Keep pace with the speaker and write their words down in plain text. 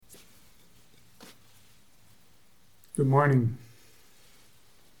Good morning.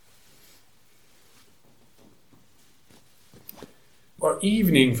 Or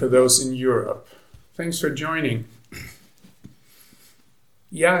evening for those in Europe. Thanks for joining.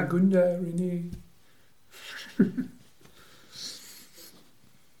 Yeah, Gunda, Renee. I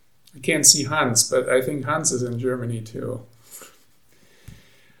can't see Hans, but I think Hans is in Germany too.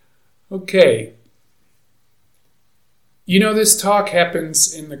 Okay. This talk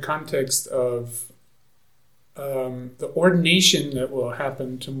happens in the context of the ordination that will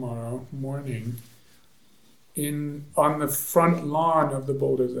happen tomorrow morning on the front lawn of the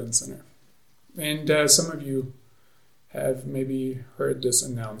Bodhisattva Center. And some of you have maybe heard this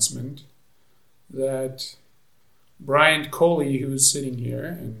announcement that Brian Coley, who's sitting here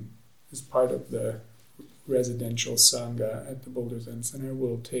and is part of the residential Sangha at the Bodhisattva Center,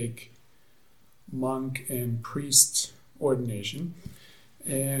 will take monk and priest ordination.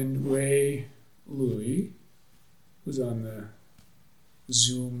 And Ray Louie, who's on the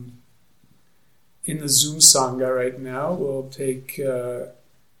Zoom Sangha right now, will take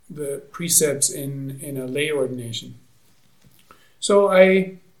the precepts in a lay ordination. So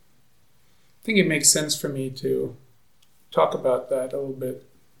I think it makes sense for me to talk about that a little bit.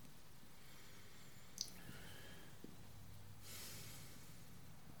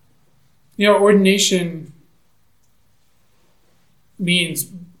 Ordination means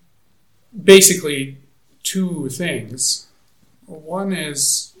basically two things. One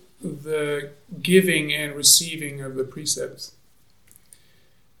is the giving and receiving of the precepts,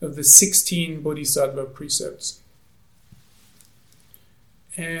 of the 16 Bodhisattva Precepts.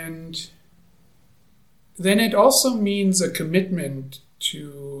 And then it also means a commitment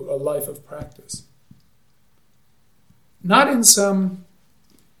to a life of practice. Not in some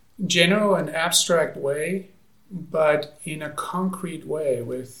general and abstract way, but in a concrete way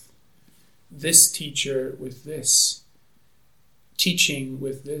with this teacher, with this teaching,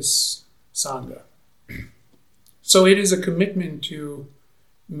 with this Sangha. So it is a commitment to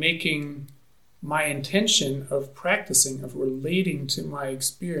making my intention of practicing, of relating to my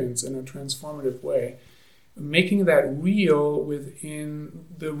experience in a transformative way, making that real within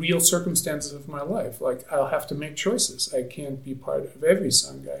the real circumstances of my life. Like, I'll have to make choices. I can't be part of every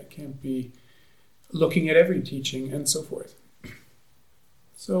Sangha. I can't be looking at every teaching and so forth.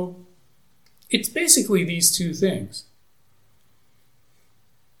 So it's basically these two things.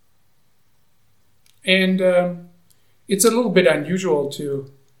 And it's a little bit unusual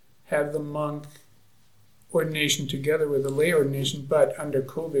to have the monk ordination together with the lay ordination, but under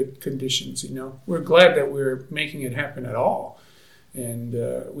COVID conditions, We're glad that we're making it happen at all. And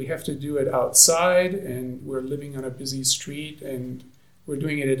we have to do it outside, and we're living on a busy street, and we're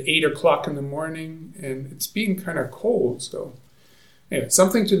doing it at 8 o'clock in the morning, and it's being kind of cold. So anyway,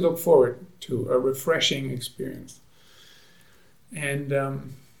 something to look forward to, a refreshing experience.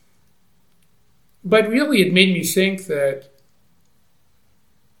 And but really it made me think that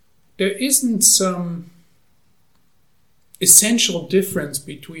there isn't some essential difference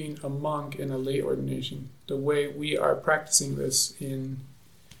between a monk and a lay ordination, the way we are practicing this in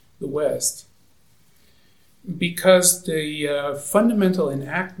the West. Because the fundamental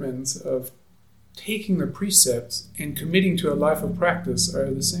enactments of taking the precepts and committing to a life of practice are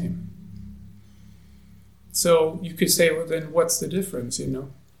the same. So you could say, well, then what's the difference,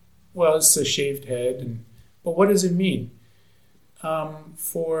 Well, it's a shaved head, but what does it mean?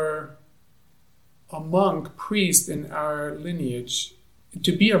 For a monk, priest in our lineage,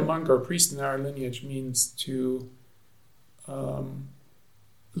 to be a monk or priest in our lineage means to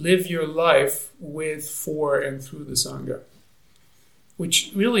live your life with, for, and through the Sangha,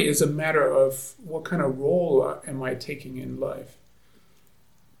 which really is a matter of what kind of role am I taking in life.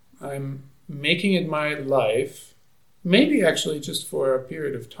 I'm making it my life, maybe actually just for a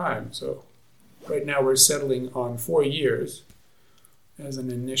period of time. So right now we're settling on 4 years as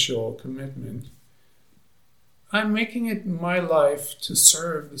an initial commitment. I'm making it my life to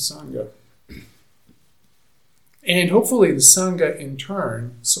serve the Sangha. And hopefully the Sangha in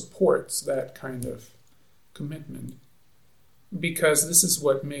turn supports that kind of commitment, because this is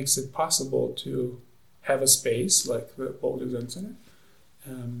what makes it possible to have a space like the Bodhisattva Center,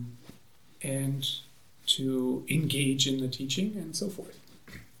 and to engage in the teaching and so forth.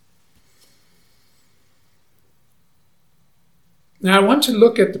 Now I want to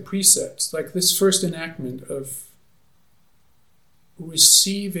look at the precepts, like this first enactment of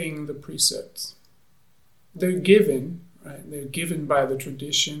receiving the precepts. They're given, right? They're given by the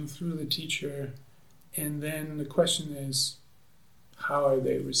tradition through the teacher, and then the question is, how are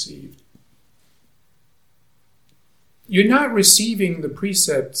they received? You're not receiving the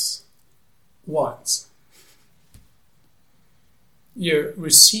precepts once. you're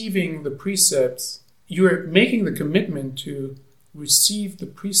receiving the precepts, you're making the commitment to receive the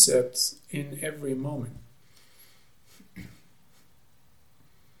precepts in every moment.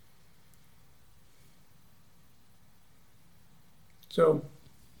 So,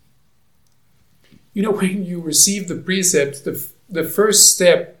 when you receive the precepts, the first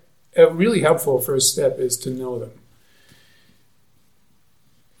step, a really helpful first step, is to know them.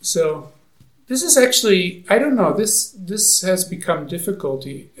 So, this is actually, I don't know, this has become difficult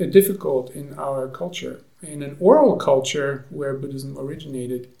in our culture. In an oral culture where Buddhism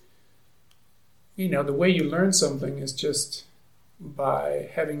originated, the way you learn something is just by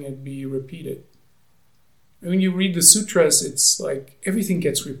having it be repeated. When you read the sutras, it's like everything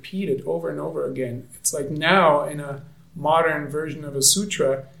gets repeated over and over again. It's like now in a modern version of a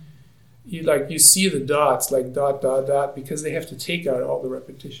sutra, you see the dots, like dot, dot, dot, because they have to take out all the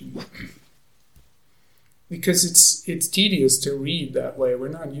repetition. Because it's tedious to read that way. We're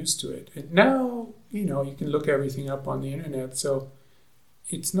not used to it. And now, you can look everything up on the internet, so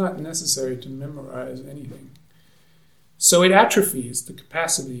it's not necessary to memorize anything. So it atrophies. The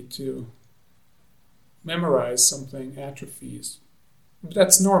capacity to memorize something atrophies.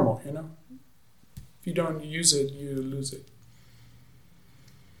 That's normal, If you don't use it, you lose it.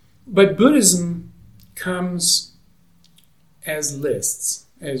 But Buddhism comes as lists,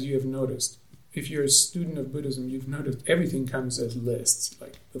 as you have noticed. If you're a student of Buddhism, you've noticed everything comes as lists,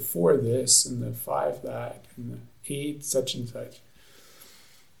 like the 4 this, and the 5 that, and the 8 such and such.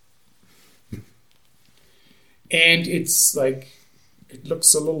 And it's like, it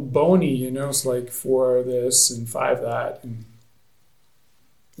looks a little bony, it's like 4 this and 5 that. And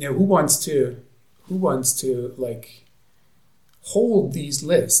who wants to like hold these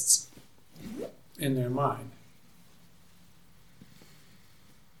lists in their mind?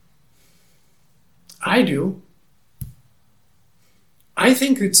 I do. I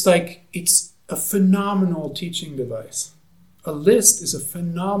think it's a phenomenal teaching device. A list is a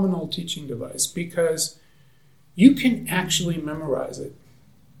phenomenal teaching device because you can actually memorize it.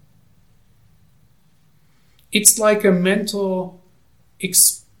 It's like a mental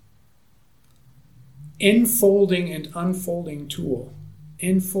enfolding and unfolding tool.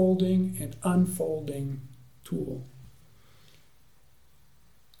 Enfolding and unfolding tool.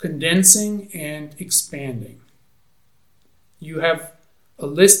 Condensing and expanding. You have a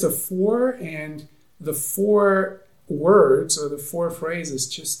list of 4, and the 4 words or the 4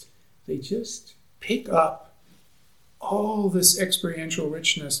 phrases they just pick up all this experiential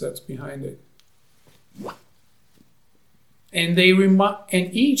richness that's behind it. And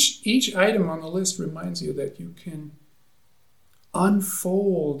each item on the list reminds you that you can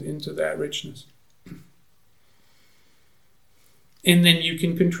unfold into that richness. And then you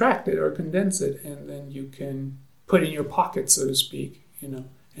can contract it or condense it, and then you can put it in your pocket, so to speak,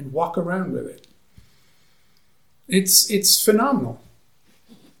 and walk around with it. It's phenomenal.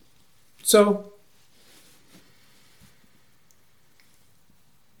 So,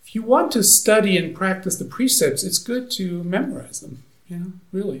 if you want to study and practice the precepts, it's good to memorize them,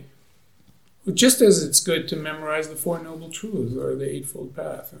 really. Just as it's good to memorize the 4 Noble Truths or the Eightfold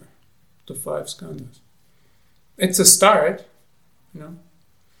Path or the 5 Skandhas. It's a start.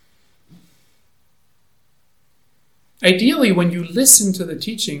 Ideally, when you listen to the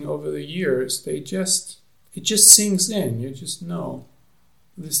teaching over the years, it just sinks in. You just know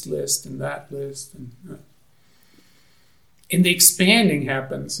this list and that list, and the expanding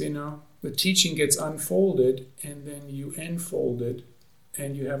happens. The teaching gets unfolded, and then you enfold it,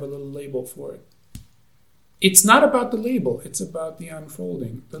 and you have a little label for it. It's not about the label; it's about the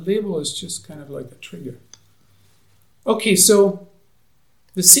unfolding. The label is just kind of like a trigger. Okay, so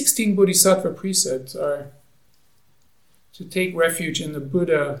the 16 Bodhisattva Precepts are to take refuge in the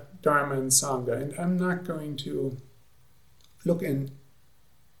Buddha, Dharma, and Sangha. And I'm not going to look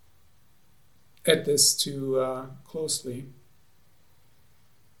at this too closely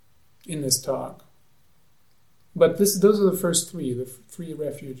in this talk. But those are the first 3, the 3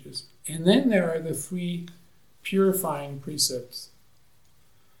 refuges. And then there are the 3 purifying precepts.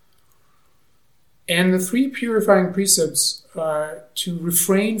 And the 3 purifying precepts are to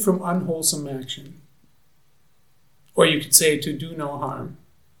refrain from unwholesome action. Or you could say to do no harm.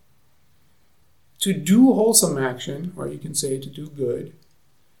 To do wholesome action, or you can say to do good.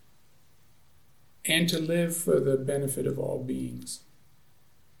 And to live for the benefit of all beings.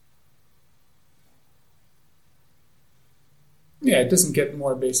 Yeah, it doesn't get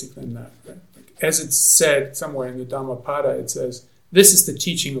more basic than that. Right? As it's said somewhere in the Dhammapada, it says, this is the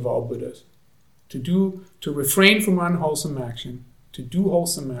teaching of all Buddhas. To refrain from unwholesome action, to do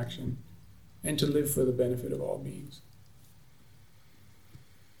wholesome action, and to live for the benefit of all beings.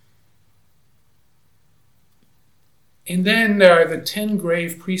 And then there are the 10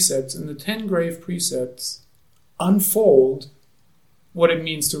 grave precepts, and the 10 grave precepts unfold what it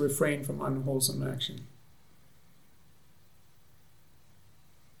means to refrain from unwholesome action.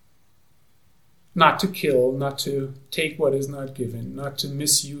 Not to kill, not to take what is not given, not to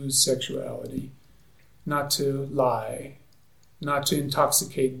misuse sexuality, not to lie, not to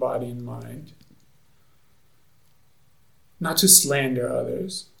intoxicate body and mind, not to slander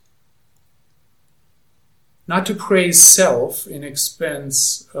others, not to praise self in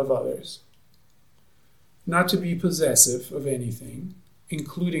expense of others, not to be possessive of anything,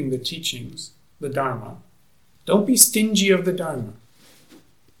 including the teachings, the Dharma. Don't be stingy of the Dharma.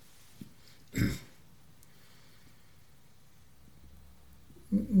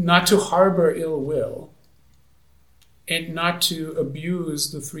 Not to harbor ill will, and not to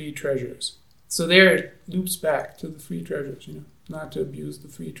abuse the three treasures. So there it loops back to the three treasures, not to abuse the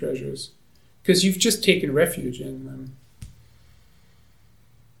three treasures, because you've just taken refuge in them.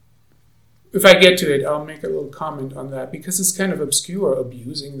 If I get to it, I'll make a little comment on that, because it's kind of obscure,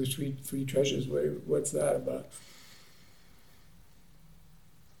 abusing the three treasures. What's that about?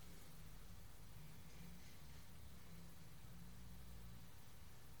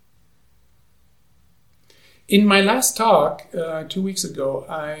 In my last talk 2 weeks ago,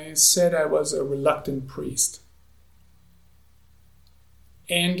 I said I was a reluctant priest.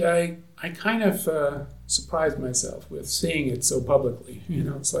 And I kind of surprised myself with saying it so publicly.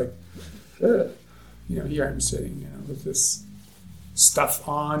 It's like, here I'm sitting, with this stuff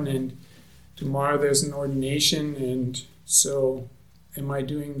on, and tomorrow there's an ordination, and so am I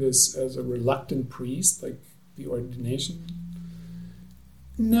doing this as a reluctant priest, like the ordination?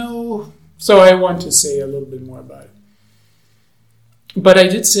 No. So I want to say a little bit more about it. But I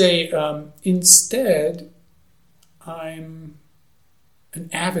did say, instead, I'm an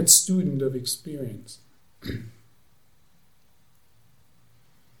avid student of experience.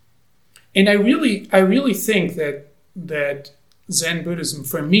 And I really think that Zen Buddhism,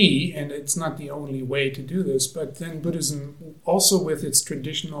 for me, and it's not the only way to do this, but Zen Buddhism, also with its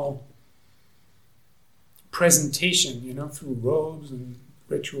traditional presentation, through robes and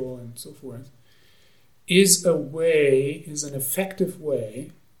ritual and so forth, is an effective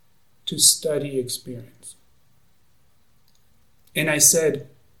way to study experience. And I said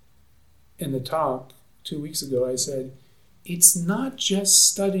in the talk 2 weeks ago, I said, it's not just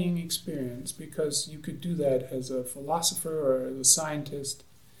studying experience, because you could do that as a philosopher or as a scientist.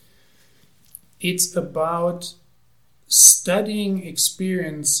 It's about studying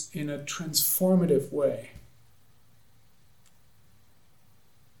experience in a transformative way.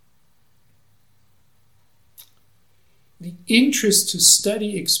 The interest to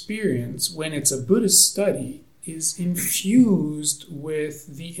study experience, when it's a Buddhist study, is infused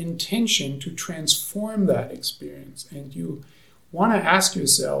with the intention to transform that experience. And you want to ask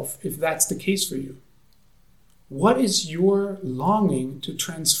yourself if that's the case for you. What is your longing to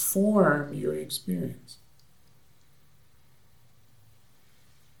transform your experience?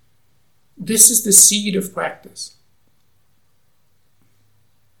 This is the seed of practice.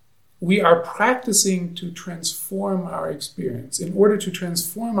 We are practicing to transform our experience. In order to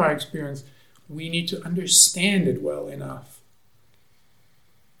transform our experience, we need to understand it well enough.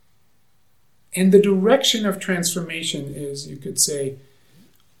 And the direction of transformation is, you could say,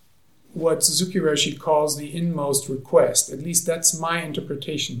 what Suzuki Roshi calls the inmost request. At least that's my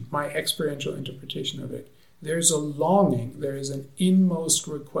interpretation, my experiential interpretation of it. There's a longing, there is an inmost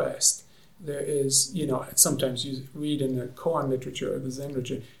request. There is, sometimes you read in the koan literature or the Zen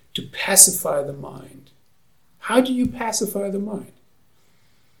literature, to pacify the mind. How do you pacify the mind?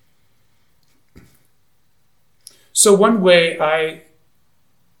 So one way I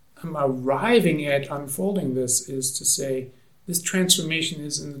am arriving at unfolding this is to say, this transformation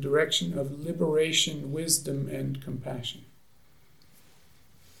is in the direction of liberation, wisdom, and compassion.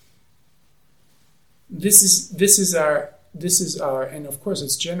 This is our, and of course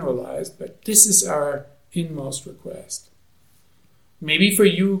it's generalized, but this is our inmost request. Maybe for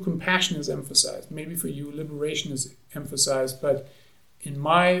you, compassion is emphasized. Maybe for you, liberation is emphasized. But in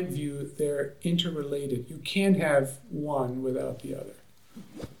my view, they're interrelated. You can't have one without the other.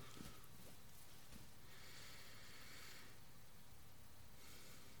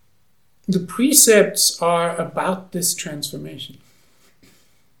 The precepts are about this transformation.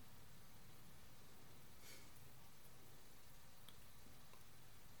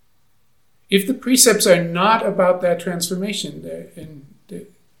 If the precepts are not about that transformation,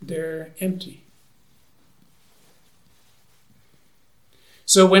 they're empty.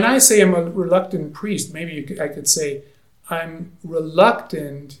 So when I say I'm a reluctant priest, maybe I could say I'm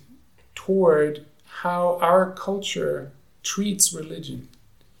reluctant toward how our culture treats religion.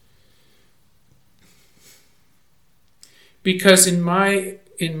 Because in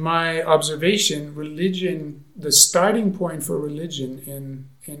my observation, religion, the starting point for religion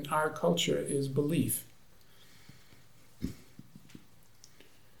in our culture is belief.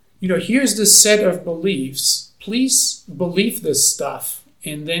 Here's the set of beliefs. Please believe this stuff,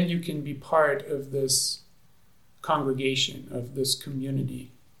 and then you can be part of this congregation, of this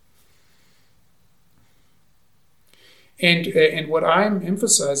community. And what I'm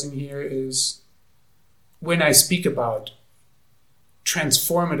emphasizing here is, when I speak about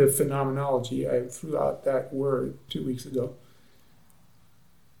transformative phenomenology, I threw out that word 2 weeks ago.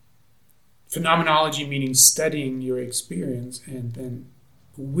 Phenomenology meaning studying your experience and then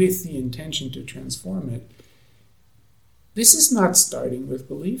with the intention to transform it. This is not starting with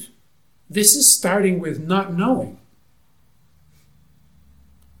belief. This is starting with not knowing.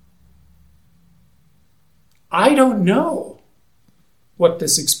 I don't know what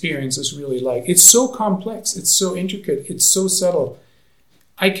this experience is really like. It's so complex, it's so intricate, it's so subtle.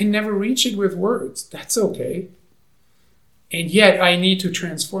 I can never reach it with words. That's okay. And yet I need to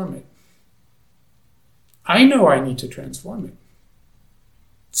transform it. I know I need to transform it.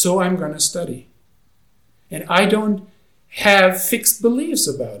 So I'm going to study. And I don't have fixed beliefs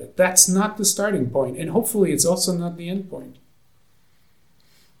about it. That's not the starting point. And hopefully it's also not the end point.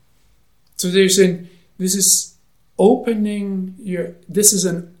 So this is opening this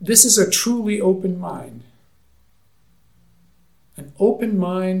is a truly open mind. An open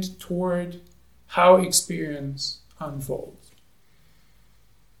mind toward how experience unfolds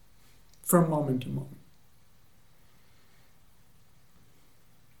from moment to moment.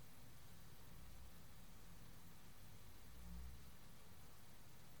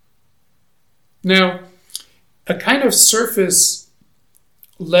 Now, a kind of surface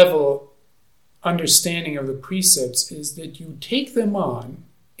level understanding of the precepts is that you take them on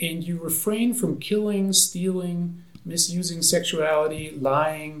and you refrain from killing, stealing, misusing sexuality,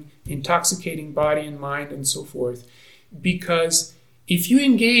 lying, intoxicating body and mind, and so forth. Because if you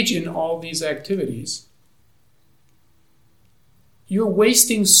engage in all these activities, you're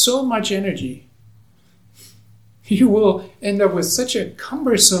wasting so much energy. You will end up with such a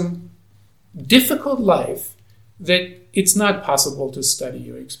cumbersome, difficult life that it's not possible to study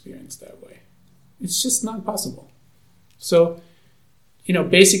your experience that way. It's just not possible. So,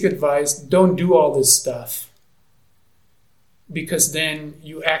 basic advice, don't do all this stuff, because then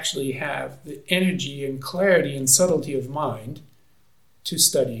you actually have the energy and clarity and subtlety of mind to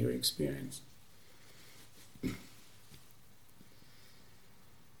study your experience.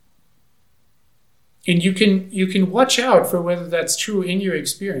 And you can watch out for whether that's true in your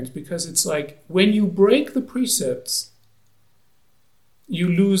experience, because it's like when you break the precepts, you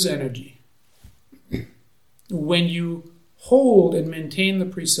lose energy. When you hold and maintain the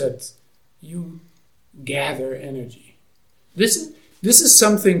precepts, you gather energy. This is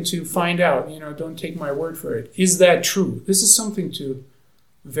something to find out. Don't take my word for it. Is that true? This is something to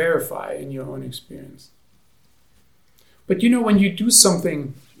verify in your own experience. But when you do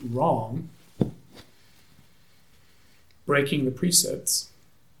something wrong, breaking the precepts,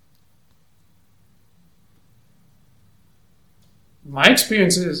 my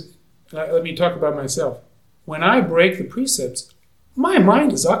experience is, let me talk about myself. When I break the precepts, my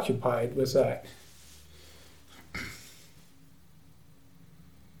mind is occupied with that.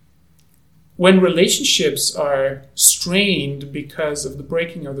 When relationships are strained because of the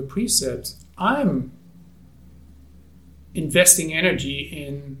breaking of the precepts, I'm investing energy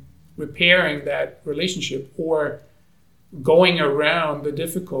in repairing that relationship or going around the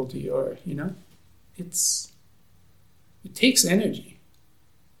difficulty, or it takes energy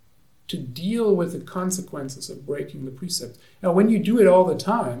to deal with the consequences of breaking the precepts. Now, when you do it all the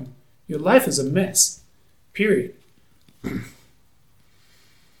time, your life is a mess, period.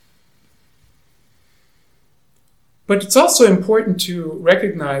 But it's also important to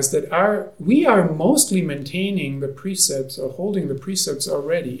recognize that we are mostly maintaining the precepts or holding the precepts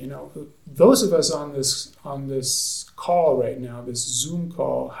already. Those of us on this call right now, this Zoom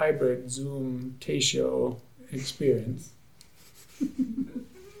call, hybrid Zoom Teisho experience,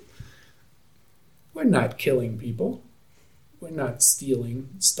 we're not killing people. We're not stealing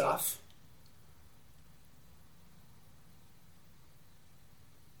stuff.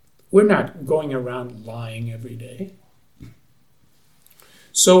 We're not going around lying every day.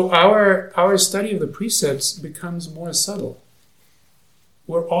 So our study of the precepts becomes more subtle.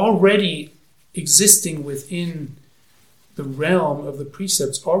 We're already existing within the realm of the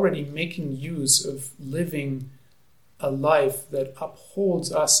precepts, already making use of living a life that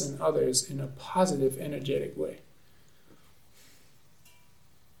upholds us and others in a positive, energetic way.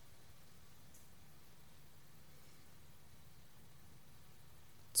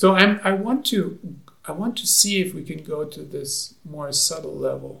 So I want to see if we can go to this more subtle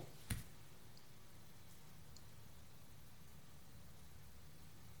level.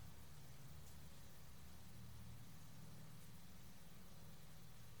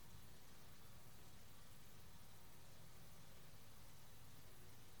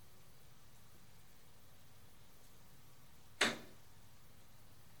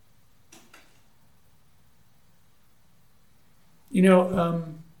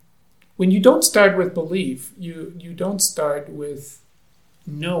 When you don't start with belief, you don't start with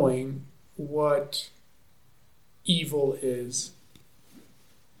knowing what evil is.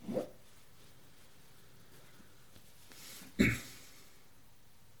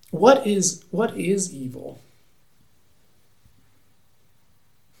 What is evil?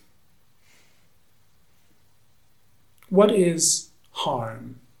 What is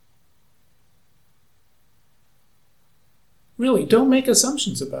harm? Really, don't make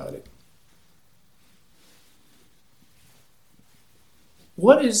assumptions about it.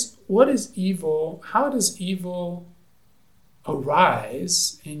 What is evil? How does evil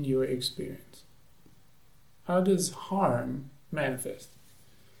arise in your experience? How does harm manifest?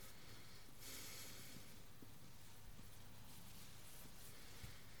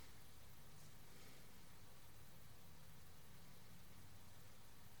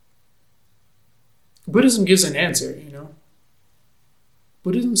 Buddhism gives an answer,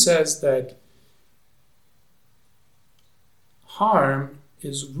 Buddhism says that harm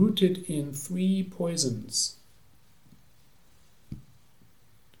is rooted in 3 poisons: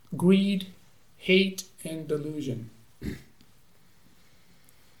 greed, hate, and delusion.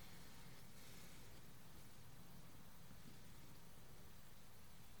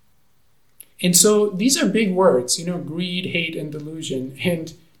 And so these are big words, greed, hate, and delusion.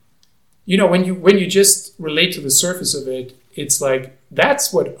 And when you just relate to the surface of it, it's like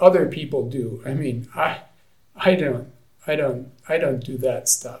that's what other people do. I mean, I don't do that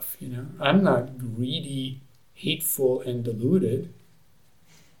stuff, I'm not greedy, hateful, and deluded.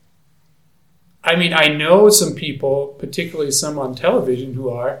 I mean, I know some people, particularly some on television, who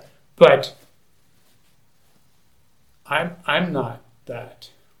are, but I'm not that.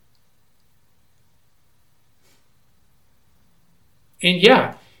 And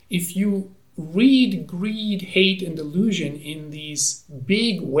yeah, if you read greed, hate, and delusion in these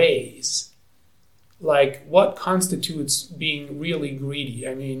big ways, like what constitutes being really greedy?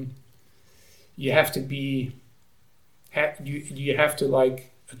 I mean, you have to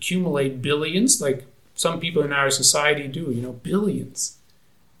accumulate billions, like some people in our society do, billions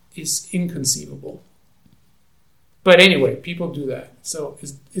is inconceivable. But anyway, people do that. So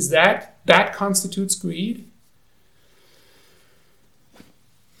is that constitutes greed?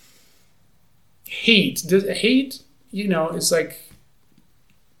 Hate, it's like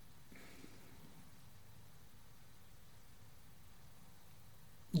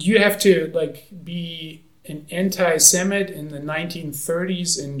you have to be an anti-Semite in the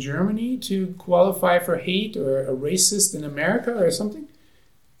 1930s in Germany to qualify for hate, or a racist in America or something.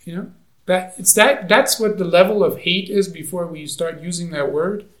 That's what the level of hate is before we start using that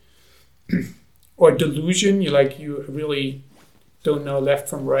word. Or delusion, you really don't know left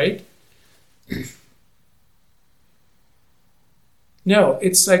from right. No,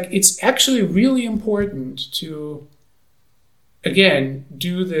 it's actually really important to, again,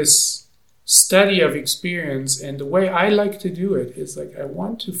 do this study of experience. And the way I like to do it is I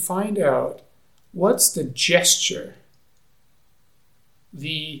want to find out what's the gesture,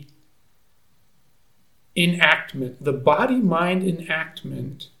 the enactment, the body-mind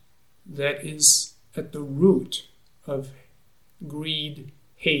enactment that is at the root of greed,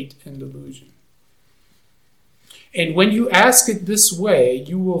 hate, and delusion. And when you ask it this way,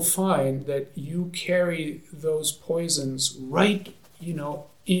 you will find that you carry those poisons right,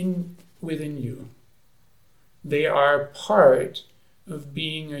 in within you. They are part of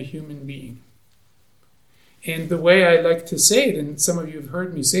being a human being. And the way I like to say it, and some of you have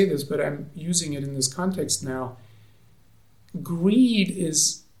heard me say this, but I'm using it in this context now, greed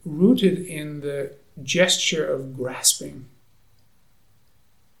is rooted in the gesture of grasping.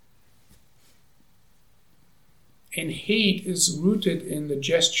 And hate is rooted in the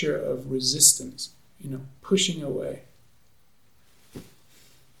gesture of resistance, pushing away,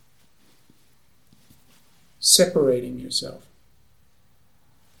 separating yourself.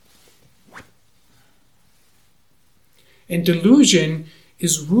 And delusion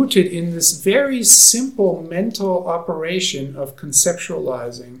is rooted in this very simple mental operation of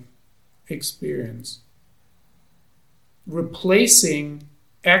conceptualizing experience, replacing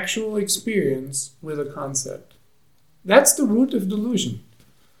actual experience with a concept. That's the root of delusion.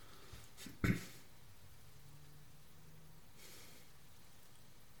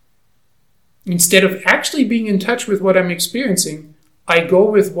 Instead of actually being in touch with what I'm experiencing, I go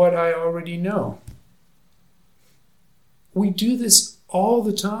with what I already know. We do this all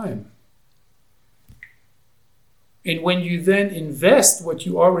the time. And when you then invest what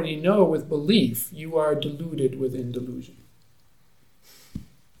you already know with belief, you are deluded within delusion.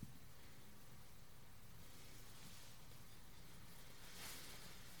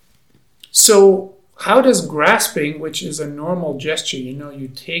 So, how does grasping, which is a normal gesture, you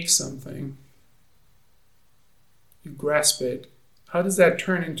take something, you grasp it, how does that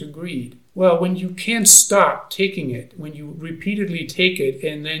turn into greed? Well, when you can't stop taking it, when you repeatedly take it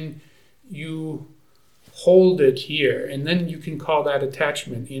and then you hold it here, and then you can call that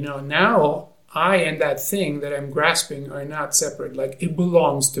attachment. Now I and that thing that I'm grasping are not separate. Like, it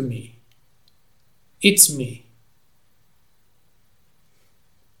belongs to me. It's me.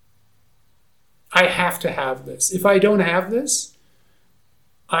 I have to have this. If I don't have this,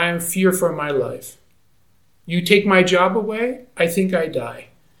 I am fear for my life. You take my job away, I think I die.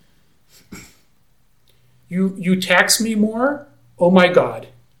 You tax me more, oh my God.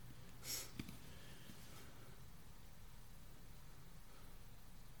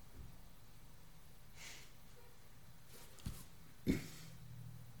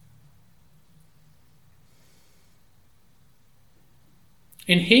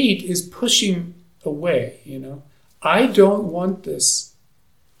 And hate is pushing away, I don't want this.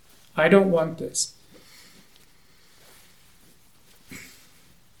 I don't want this.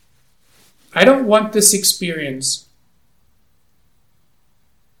 I don't want this experience.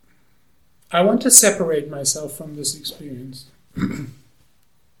 I want to separate myself from this experience.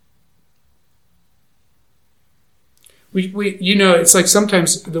 It's like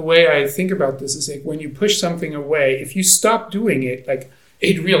sometimes the way I think about this is like when you push something away, if you stop doing it, like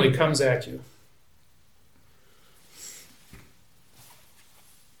it really comes at you.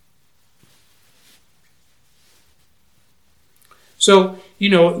 So,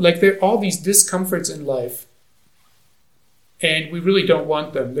 like there are all these discomforts in life, and we really don't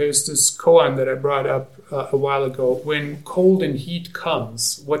want them. There's this koan that I brought up a while ago. When cold and heat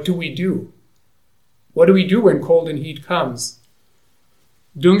comes, what do we do? What do we do when cold and heat comes?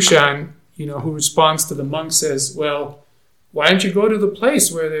 Dungshan, who responds to the monk, says, well, why don't you go to the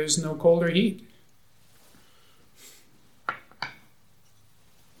place where there's no cold or heat?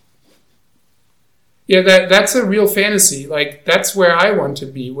 Yeah, that's a real fantasy. Like, that's where I want to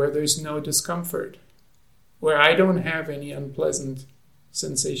be, where there's no discomfort, where I don't have any unpleasant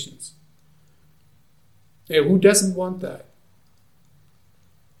sensations. Yeah, who doesn't want that?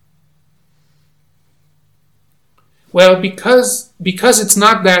 Well, because it's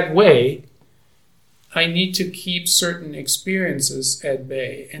not that way, I need to keep certain experiences at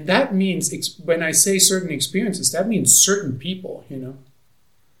bay. And that means, when I say certain experiences, that means certain people,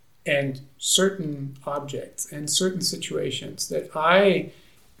 and certain objects and certain situations that I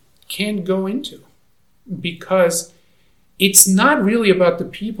can't go into, because it's not really about the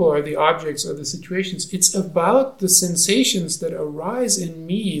people or the objects or the situations. It's about the sensations that arise in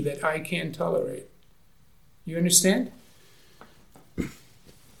me that I can't tolerate. You understand?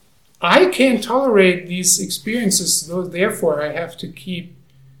 I can't tolerate these experiences, so therefore I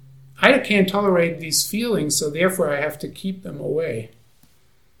can't tolerate these feelings, so therefore I have to keep them away.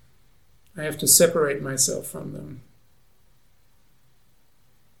 I have to separate myself from them.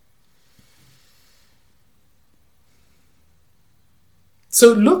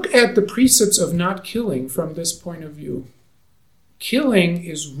 So look at the precepts of not killing from this point of view. Killing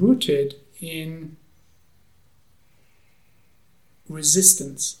is rooted in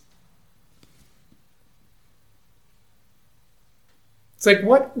resistance. It's like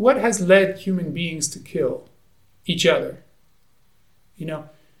what has led human beings to kill each other?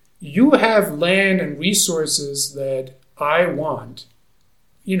 You have land and resources that I want.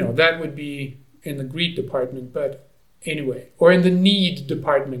 That would be in the greed department, but anyway, or in the need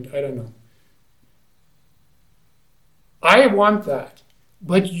department, I don't know. I want that,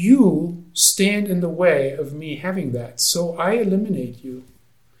 but you stand in the way of me having that, so I eliminate you.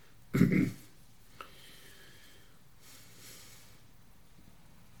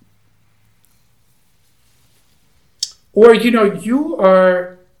 Or, you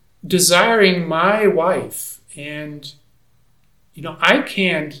are desiring my wife, and, I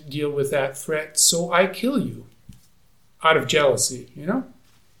can't deal with that threat, so I kill you out of jealousy,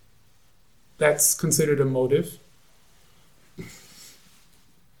 That's considered a motive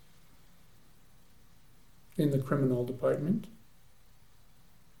in the criminal department.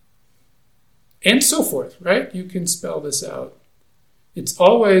 And so forth, right? You can spell this out. It's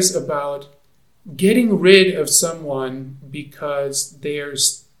always about getting rid of someone because they're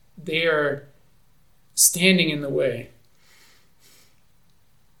standing in the way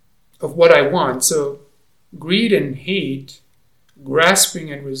of what I want. So greed and hate,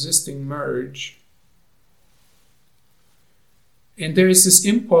 grasping and resisting merge. And there is this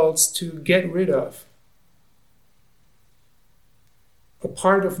impulse to get rid of a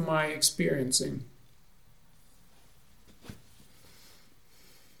part of my experiencing.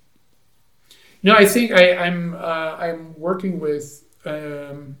 No, I think I'm working with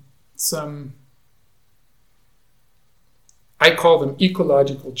some, I call them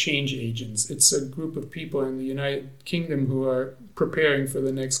ecological change agents. It's a group of people in the United Kingdom who are preparing for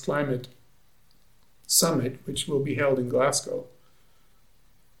the next climate summit, which will be held in Glasgow.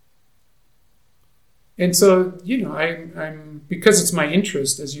 And so, I'm because it's my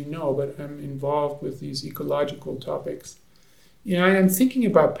interest, as you know, but I'm involved with these ecological topics. I'm thinking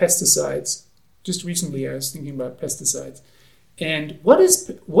about pesticides. Just recently, I was thinking about pesticides. And what is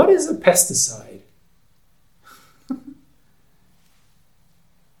a pesticide?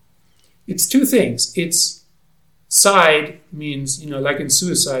 It's two things. It's side means, like in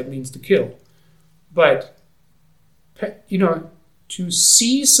suicide means to kill. But, to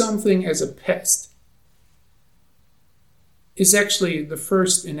see something as a pest is actually the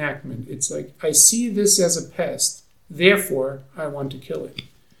first enactment. It's like, I see this as a pest, therefore I want to kill it.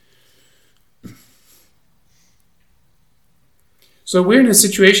 So we're in a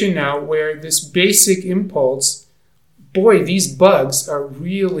situation now where this basic impulse, boy, these bugs are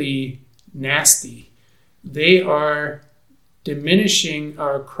really nasty. They are diminishing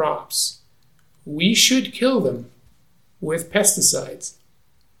our crops. We should kill them with pesticides.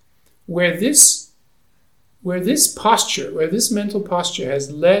 Where this mental posture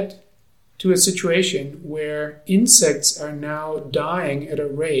has led to a situation where insects are now dying at a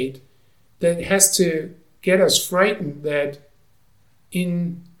rate that has to get us frightened that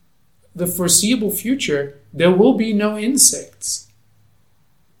in the foreseeable future, there will be no insects.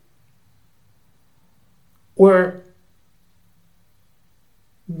 Or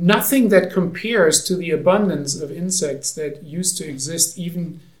nothing that compares to the abundance of insects that used to exist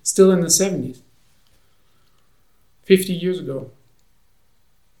even still in the 70s. 50 years ago.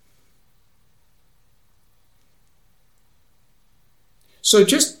 So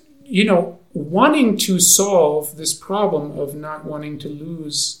just, wanting to solve this problem of not wanting to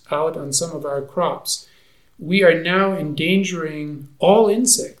lose out on some of our crops, we are now endangering all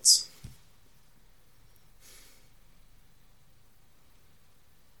insects.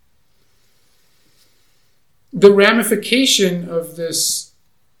 The ramification of this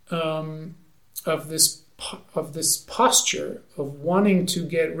posture of wanting to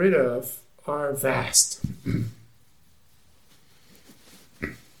get rid of are vast.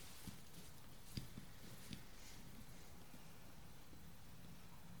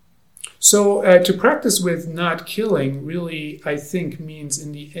 So to practice with not killing really, I think, means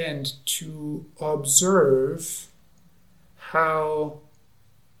in the end to observe how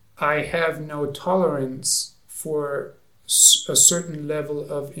I have no tolerance for a certain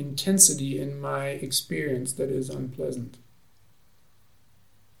level of intensity in my experience that is unpleasant.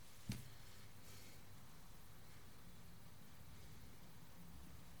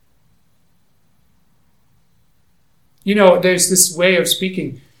 There's this way of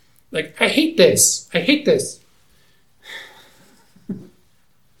speaking, like, I hate this.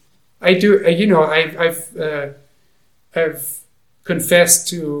 I do, I've confessed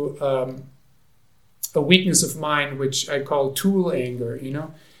to a weakness of mine, which I call tool anger,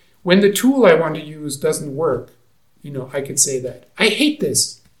 When the tool I want to use doesn't work, I could say that. I hate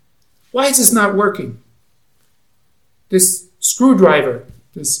this. Why is this not working? This screwdriver,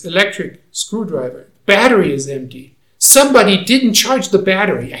 this electric screwdriver, battery is empty. Somebody didn't charge the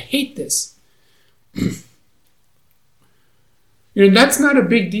battery. I hate this. That's not a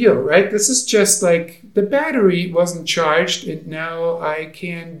big deal, right? This is just like the battery wasn't charged and now I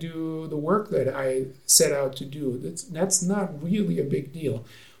can do the work that I set out to do. That's not really a big deal.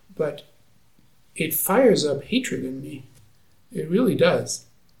 But it fires up hatred in me. It really does.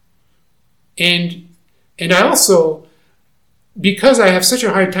 And I also, because I have such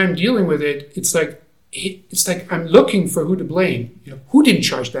a hard time dealing with it, it's like I'm looking for who to blame. Who didn't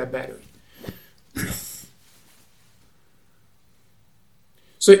charge that battery?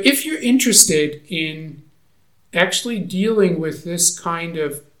 So if you're interested in actually dealing with this kind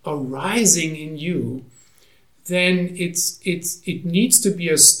of arising in you, then it needs to be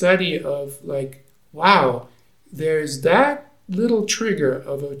a study of like, wow, there's that little trigger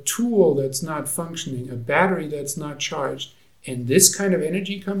of a tool that's not functioning, a battery that's not charged, and this kind of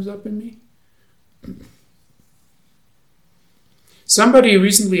energy comes up in me. Somebody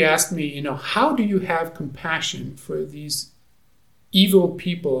recently asked me, how do you have compassion for these evil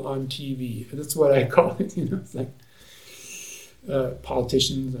people on TV? That's what I call it. It's like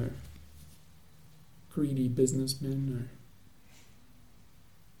politicians or greedy businessmen.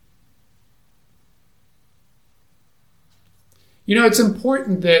 It's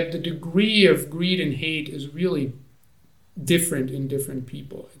important that the degree of greed and hate is really different in different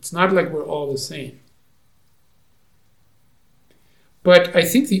people. It's not like we're all the same. But I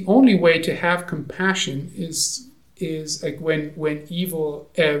think the only way to have compassion is like when evil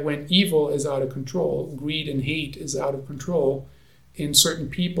is out of control, greed and hate is out of control in certain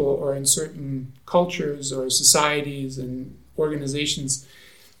people or in certain cultures or societies and organizations.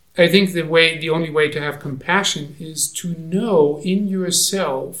 I think the only way to have compassion is to know in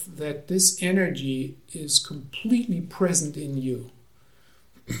yourself that this energy is completely present in you.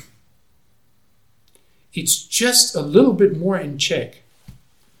 It's just a little bit more in check.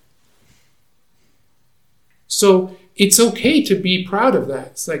 So it's okay to be proud of that.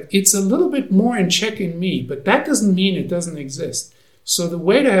 It's like, it's a little bit more in check in me, but that doesn't mean it doesn't exist. So the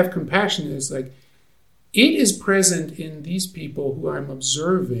way to have compassion is like, it is present in these people who I'm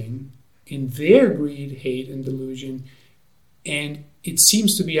observing in their greed, hate, and delusion, and it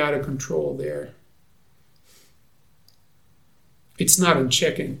seems to be out of control there. It's not in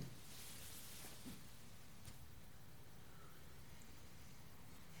checking.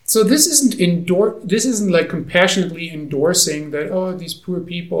 So this isn't like compassionately endorsing that, these poor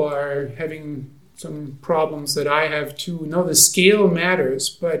people are having some problems that I have too. No, the scale matters.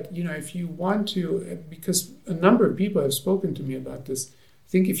 But, if you want to, because a number of people have spoken to me about this, I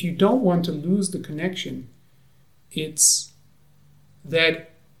think if you don't want to lose the connection, it's that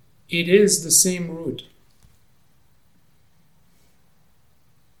it is the same root.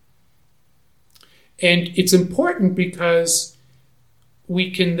 And it's important because we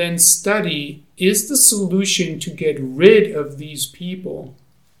can then study, is the solution to get rid of these people?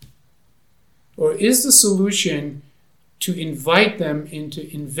 Or is the solution to invite them into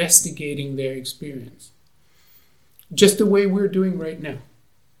investigating their experience? Just the way we're doing right now.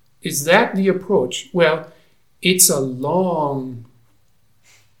 Is that the approach? Well, it's a long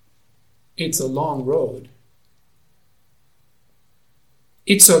road.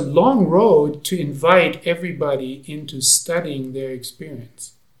 It's a long road to invite everybody into studying their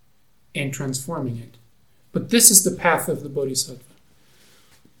experience and transforming it. But this is the path of the Bodhisattva.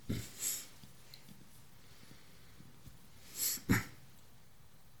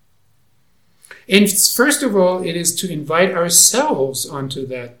 And first of all, it is to invite ourselves onto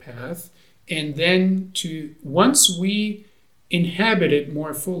that path, and then once we inhabit it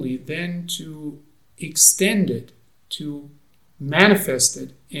more fully, then to extend it, to manifest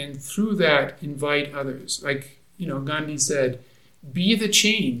it, and through that invite others. Like, Gandhi said, be the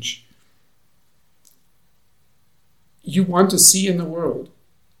change you want to see in the world.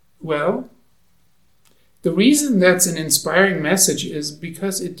 Well, the reason that's an inspiring message is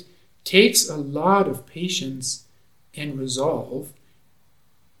because it takes a lot of patience and resolve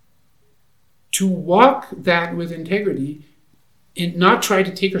to walk that with integrity and not try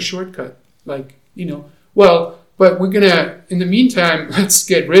to take a shortcut. Like, but we're going to, in the meantime, let's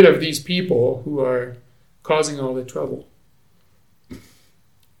get rid of these people who are causing all the trouble.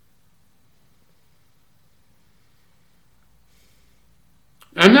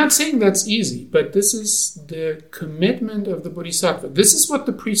 I'm not saying that's easy, but this is the commitment of the Bodhisattva. This is what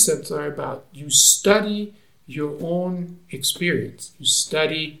the precepts are about. You study your own experience. You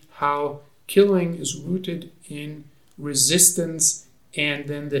study how killing is rooted in resistance and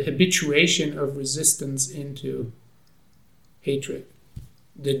then the habituation of resistance into hatred,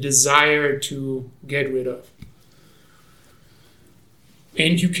 the desire to get rid of.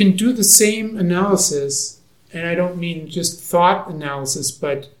 And you can do the same analysis, and I don't mean just thought analysis,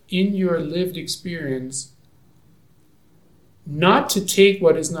 but in your lived experience, not to take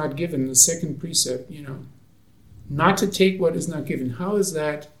what is not given, the second precept, not to take what is not given. How is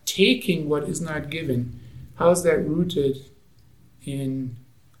that taking what is not given? How is that rooted in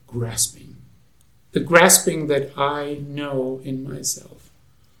grasping? The grasping that I know in myself.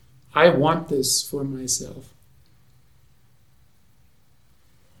 I want this for myself.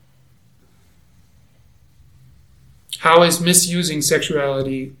 How is misusing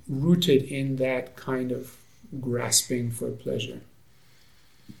sexuality rooted in that kind of grasping for pleasure?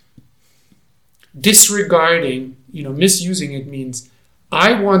 disregarding, misusing it means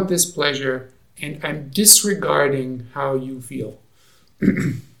I want this pleasure and I'm disregarding how you feel.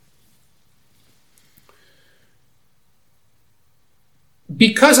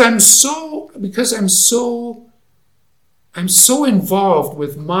 Because I'm so involved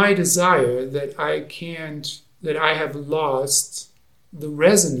with my desire that I have lost the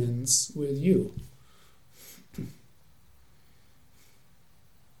resonance with you.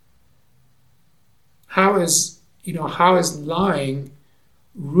 How is lying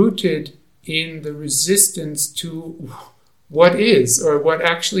rooted in the resistance to what is or what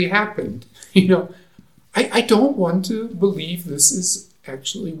actually happened? I don't want to believe this is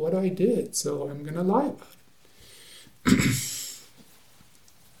actually what I did, so I'm going to lie about it.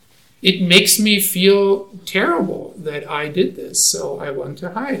 It makes me feel terrible that I did this, so I want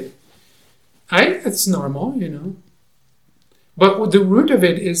to hide it. It's normal, But the root of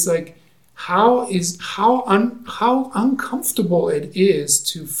it is like, how uncomfortable it is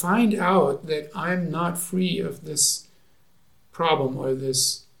to find out that I'm not free of this problem or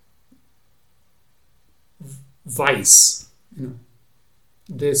this vice,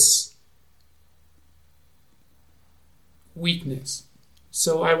 this weakness.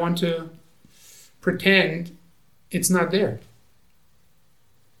 So I want to pretend it's not there.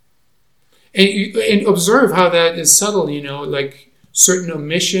 And observe how that is subtle, like certain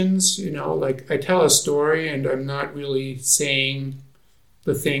omissions, like I tell a story and I'm not really saying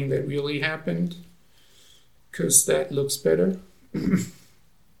the thing that really happened because that looks better.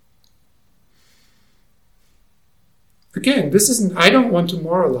 Again, I don't want to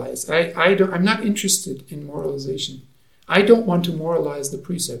moralize. I'm not interested in moralization. I don't want to moralize the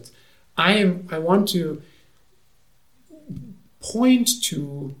precepts. I want to point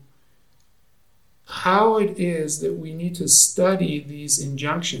to how it is that we need to study these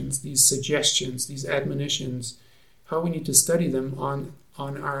injunctions, these suggestions, these admonitions, how we need to study them on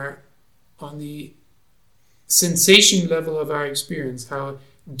the sensation level of our experience, how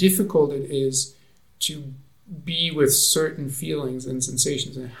difficult it is to be with certain feelings and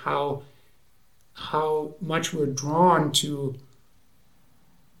sensations, and how much we're drawn to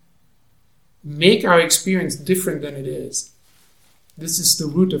make our experience different than it is. This is the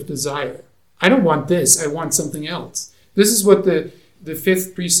root of desire. I don't want this, I want something else. This is what the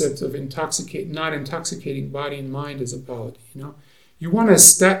fifth precept of not intoxicating body and mind is about. You want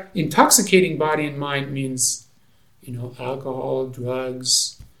to intoxicating body and mind means, alcohol,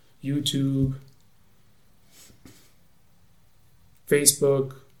 drugs, YouTube,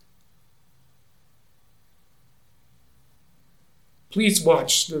 Facebook. Please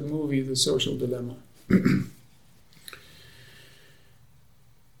watch the movie The Social Dilemma.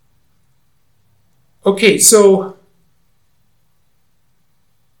 Okay, so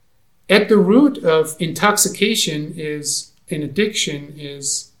at the root of intoxication is an addiction,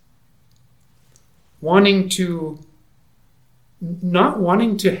 is not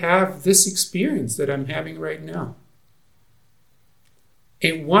wanting to have this experience that I'm having right now.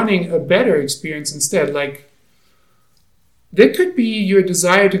 And wanting a better experience instead. Like, there could be your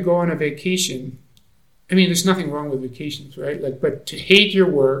desire to go on a vacation. I mean, there's nothing wrong with vacations, right? But to hate your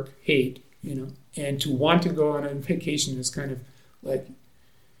work, and to want to go on a vacation is kind of like,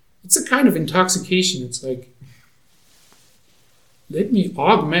 it's a kind of intoxication. It's like, let me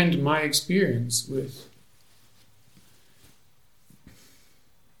augment my experience with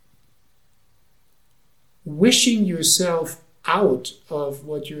wishing yourself out of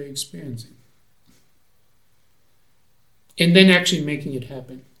what you're experiencing. And then actually making it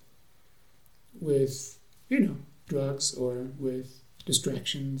happen with, drugs or with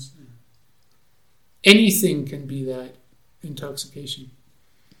distractions. Anything can be that intoxication.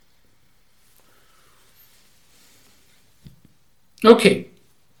 Okay,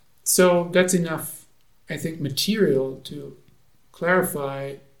 so that's enough, I think, material to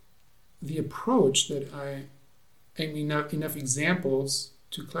clarify the approach that enough examples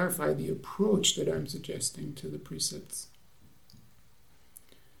to clarify the approach that I'm suggesting to the precepts.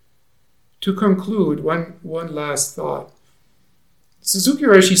 To conclude, one last thought. Suzuki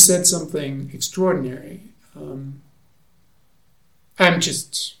Roshi said something extraordinary. I'm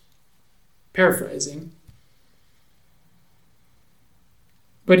just paraphrasing.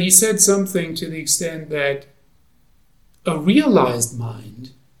 But he said something to the extent that a realized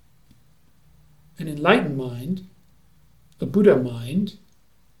mind, an enlightened mind, a Buddha mind,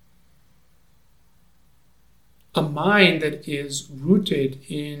 a mind that is rooted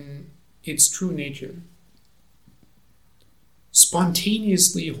in its true nature,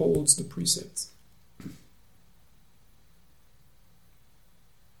 spontaneously holds the precepts.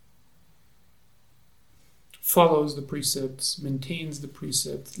 follows the precepts, maintains the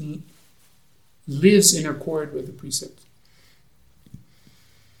precepts, lives in accord with the precepts.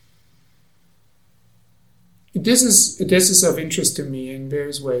 This is of interest to me in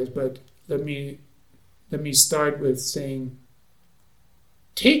various ways, but let me start with saying,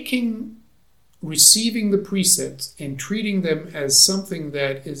 receiving the precepts and treating them as something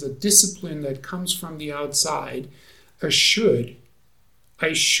that is a discipline that comes from the outside, I should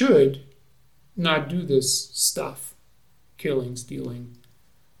not do this stuff, killing, stealing,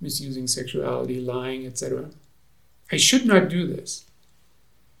 misusing sexuality, lying, etc. I should not do this.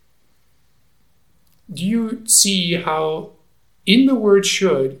 Do you see how in the word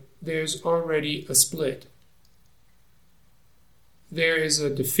should there's already a split? There is a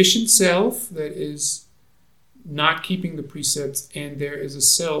deficient self that is not keeping the precepts, and there is a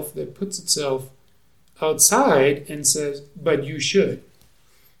self that puts itself outside and says, but you should.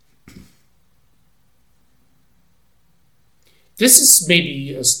 This is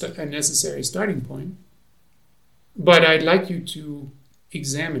maybe a necessary starting point, but I'd like you to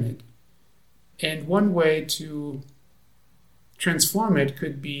examine it. And one way to transform it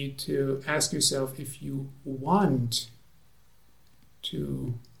could be to ask yourself if you want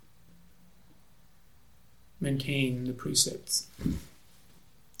to maintain the precepts,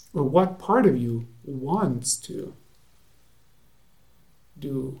 or what part of you wants to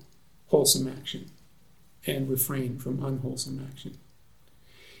do wholesome action and refrain from unwholesome action.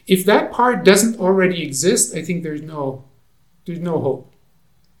 If that part doesn't already exist, I think there's no hope.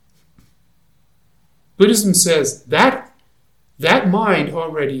 Buddhism says that mind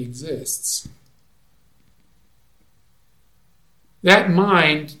already exists. That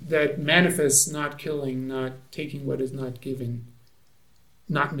mind that manifests not killing, not taking what is not given,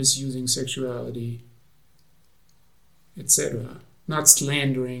 not misusing sexuality, etc., not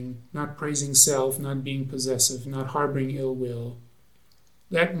slandering, not praising self, not being possessive, not harboring ill will.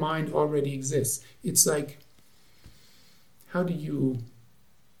 That mind already exists. It's like, how do you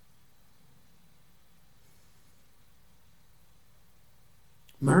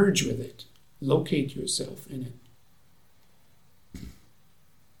merge with it, locate yourself in it?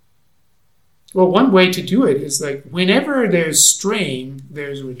 Well, one way to do it is like whenever there's straying,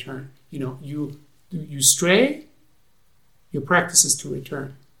 there's return. You stray, your practice is to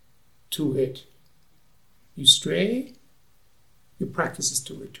return to it. You stray, your practice is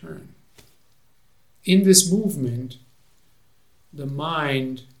to return. In this movement, the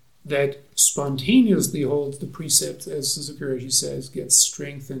mind that spontaneously holds the precepts, as Suzuki says, gets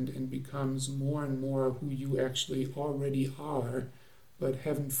strengthened and becomes more and more who you actually already are, but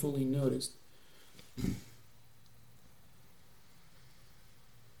haven't fully noticed.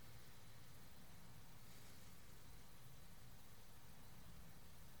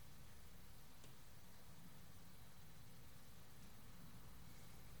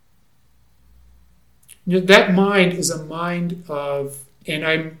 That mind is a mind of, and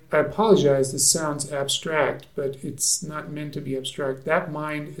I apologize, this sounds abstract, but it's not meant to be abstract. That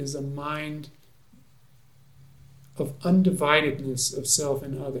mind is a mind of undividedness of self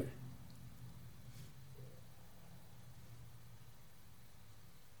and other.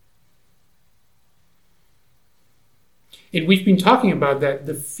 And we've been talking about that.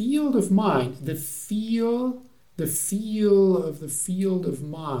 The field of mind, the feel of the field of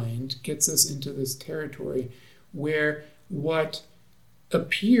mind gets us into this territory where what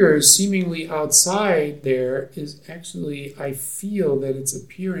appears seemingly outside there is actually, I feel that it's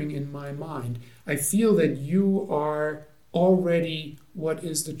appearing in my mind. I feel that you are already what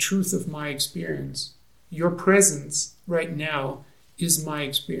is the truth of my experience. Your presence right now is my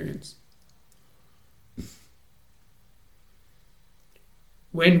experience.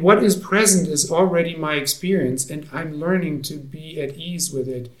 When what is present is already my experience and I'm learning to be at ease with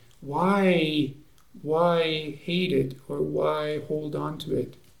it, why hate it or why hold on to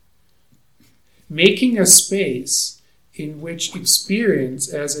it? Making a space in which experience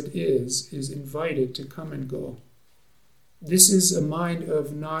as it is invited to come and go. This is a mind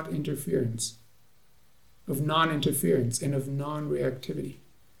of non-interference, and of non-reactivity.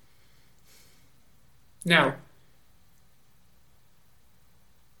 Now,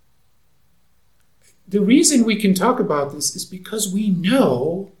 the reason we can talk about this is because we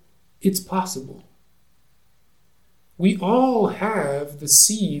know it's possible. We all have the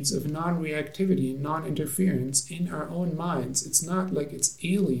seeds of non-reactivity and non-interference in our own minds. It's not like it's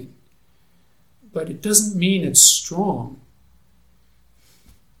alien, but it doesn't mean it's strong.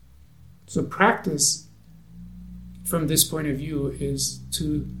 So practice from this point of view is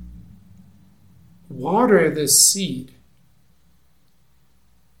to water this seed.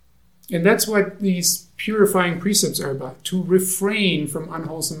 And that's what these purifying precepts are about, to refrain from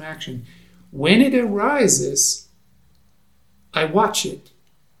unwholesome action. When it arises, I watch it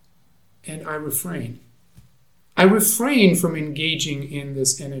and I refrain. I refrain from engaging in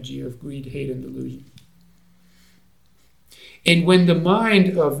this energy of greed, hate, and delusion. And when the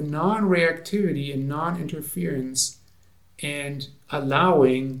mind of non-reactivity and non-interference and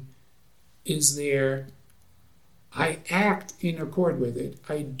allowing is there, I act in accord with it.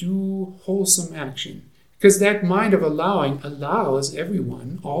 I do wholesome action. Because that mind of allowing allows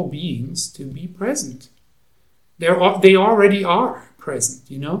everyone, all beings, to be present. They already are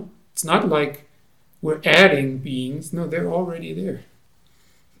present, you know? It's not like we're adding beings. No, they're already there.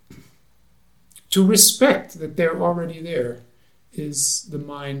 To respect that they're already there is the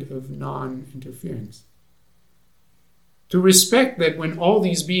mind of non-interference. To respect that when all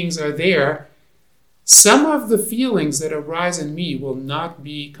these beings are there, some of the feelings that arise in me will not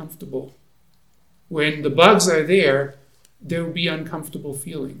be comfortable. When the bugs are there, there will be uncomfortable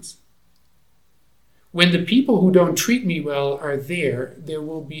feelings. When the people who don't treat me well are there, there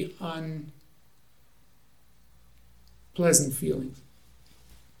will be unpleasant feelings.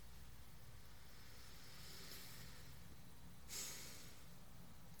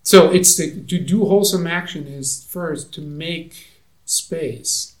 So it's to do wholesome action is first to make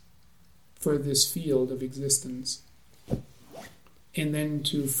space for this field of existence, and then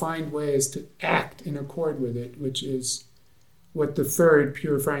to find ways to act in accord with it, which is what the third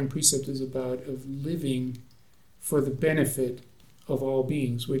purifying precept is about, of living for the benefit of all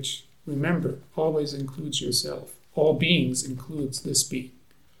beings, which, remember, always includes yourself. All beings includes this being.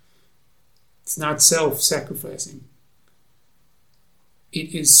 It's not self-sacrificing.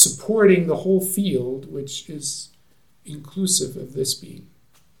 It is supporting the whole field, which is inclusive of this being.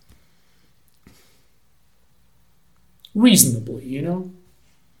 Reasonably, you know?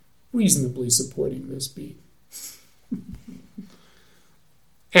 Reasonably supporting this being.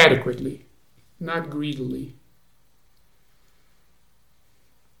 Adequately, not greedily.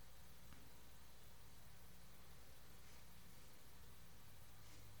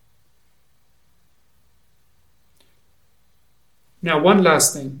 Now, one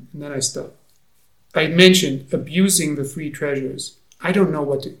last thing, and then I stop. I mentioned abusing the three treasures. I don't know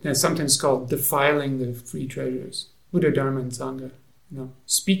what to, sometimes called defiling the three treasures. Buddha, Dharma, and Sangha.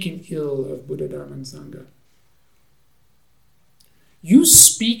 Speaking ill of Buddha, Dharma, and Sangha. You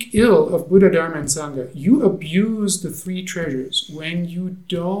speak ill of Buddha, Dharma, and Sangha. You abuse the three treasures when you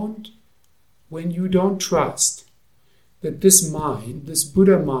don't trust that this mind, this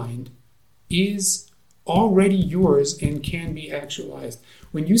Buddha mind, is already yours and can be actualized.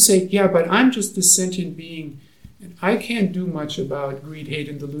 When you say, yeah, but I'm just a sentient being and I can't do much about greed, hate,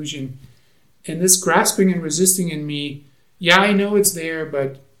 and delusion, and this grasping and resisting in me, yeah, I know it's there,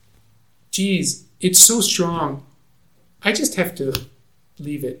 but geez, it's so strong. I just have to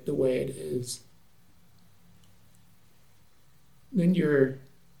leave it the way it is. Then you're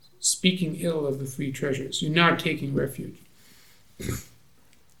speaking ill of the three treasures. You're not taking refuge.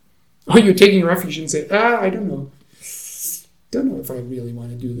 Or you're taking refuge and say, I don't know. Don't know if I really want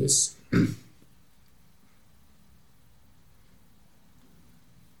to do this.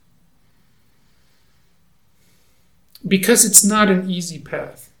 Because it's not an easy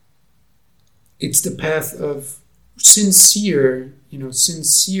path. It's the path of sincere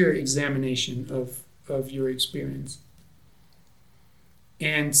examination of your experience.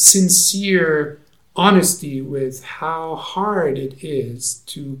 And sincere honesty with how hard it is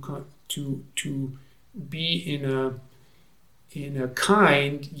to be in a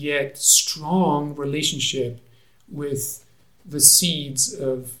kind yet strong relationship with the seeds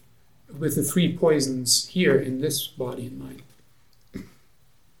of, with the three poisons here in this body and mind.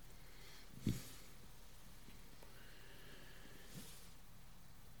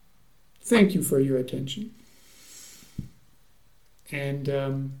 Thank you for your attention.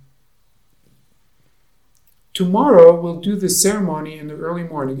 And tomorrow we'll do the ceremony in the early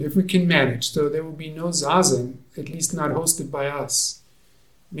morning, if we can manage. So there will be no zazen, at least not hosted by us.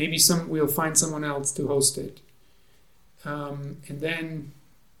 Maybe we'll find someone else to host it. And then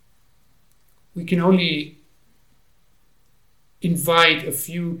we can only invite a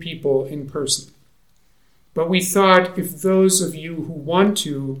few people in person. But we thought if those of you who want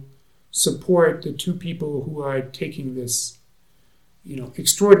to support the two people who are taking this,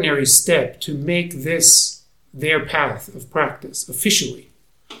 extraordinary step to make this their path of practice officially,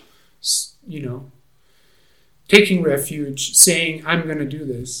 taking refuge, saying, I'm going to do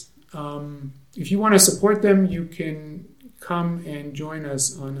this. If you want to support them, you can come and join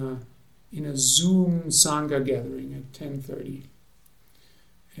us in a Zoom Sangha gathering at 10:30.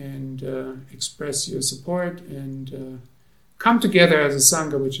 and express your support and come together as a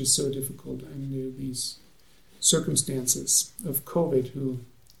Sangha, which is so difficult under these circumstances of COVID who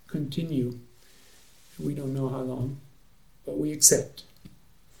continue. We don't know how long, but we accept.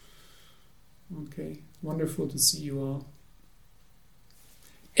 Okay, wonderful to see you all.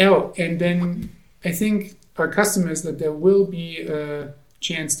 Oh, and then I think our custom is that there will be a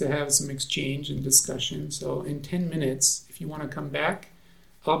chance to have some exchange and discussion. So in 10 minutes, if you want to come back,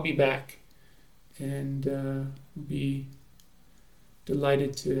 I'll be back. And we'll be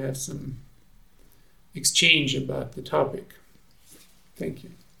delighted to have some exchange about the topic. Thank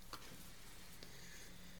you.